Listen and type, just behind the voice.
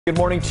Good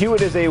morning to you.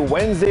 It is a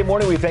Wednesday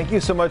morning. We thank you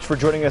so much for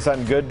joining us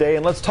on Good Day.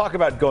 And let's talk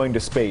about going to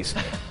space.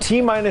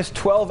 T-minus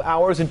 12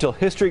 hours until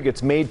history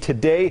gets made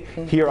today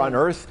here on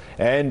Earth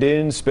and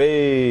in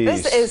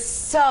space. This is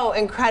so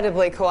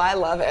incredibly cool. I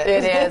love it.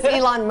 It is.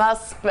 Elon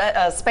Musk,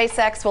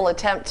 SpaceX will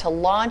attempt to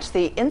launch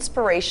the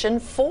Inspiration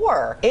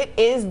 4. It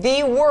is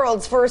the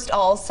world's first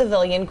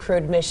all-civilian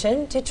crewed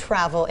mission to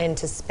travel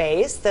into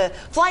space. The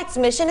flight's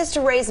mission is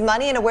to raise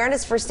money and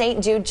awareness for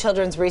St. Jude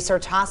Children's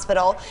Research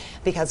Hospital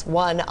because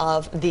one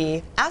of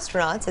the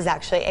astronauts is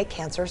actually a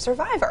cancer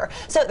survivor.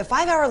 So the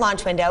 5-hour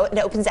launch window, it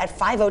opens at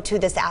 5:02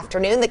 this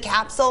afternoon. The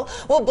capsule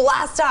will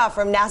blast off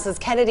from NASA's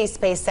Kennedy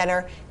Space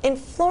Center in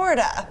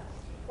Florida.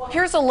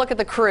 Here's a look at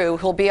the crew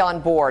who'll be on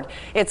board.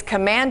 It's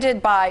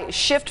commanded by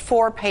Shift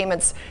 4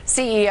 Payments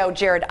CEO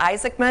Jared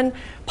Isaacman.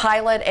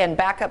 Pilot and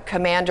backup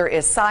commander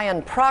is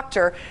Cyan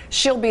Proctor.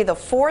 She'll be the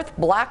 4th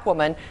black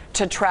woman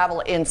to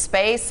travel in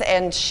space,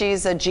 and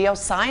she's a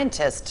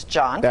geoscientist,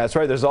 John. That's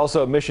right. There's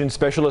also mission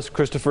specialist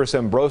Christopher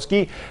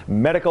Sembrowski,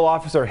 medical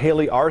officer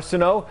HAYLEY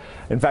ARCENEAUX.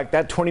 In fact,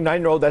 that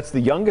 29-year-old, that's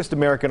the youngest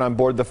American on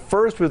board, the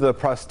first with a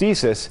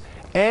prosthesis,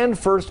 and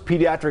first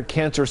pediatric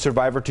cancer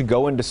survivor to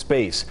go into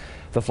space.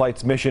 The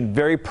flight's mission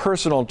very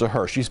personal to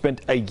her. She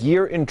spent a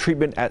year in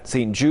treatment at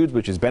St. Jude's,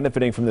 which is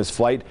benefiting from this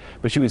flight,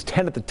 but she was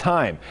 10 at the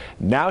time.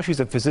 Now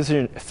she's a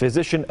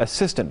physician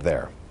assistant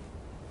there.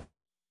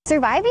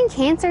 Surviving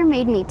cancer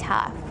made me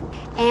tough,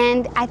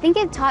 and I think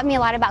it taught me a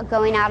lot about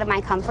going out of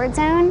my comfort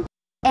zone.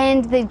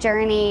 And the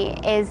journey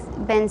has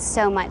been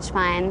so much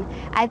fun.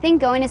 I think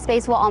going to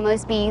space will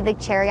almost be the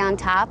cherry on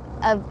top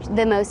of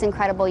the most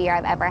incredible year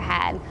I've ever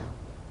had.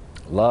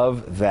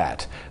 Love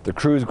that. The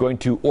crew is going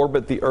to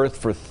orbit the Earth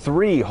for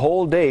 3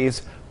 whole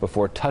days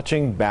before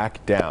touching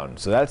back down.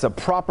 So that's a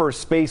proper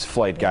space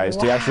flight, guys.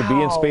 Wow. To actually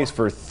be in space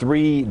for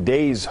 3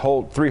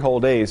 whole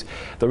days.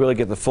 They'll really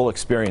get the full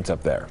experience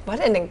up there.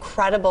 What an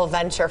incredible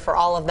venture for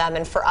all of them,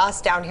 and for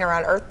us down here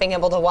on Earth being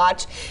able to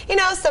watch, you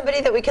know, somebody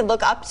that we could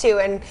look up to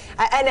and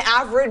an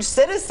average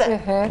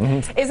citizen.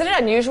 Isn't it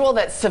unusual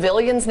that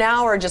civilians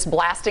now are just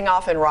blasting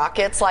off in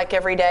rockets like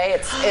every day?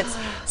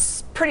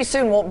 It's pretty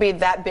soon won't be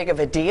that big of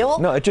a deal.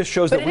 No, it just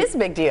shows that it is a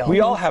big deal. We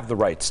all have the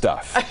right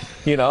stuff.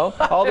 You know,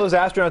 all those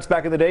astronauts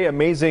back in the day,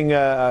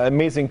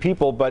 amazing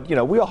people, but you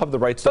know, we all have the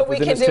right stuff But we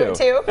within can us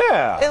do it too.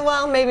 Yeah.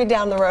 Well, maybe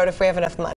down the road if we have enough money.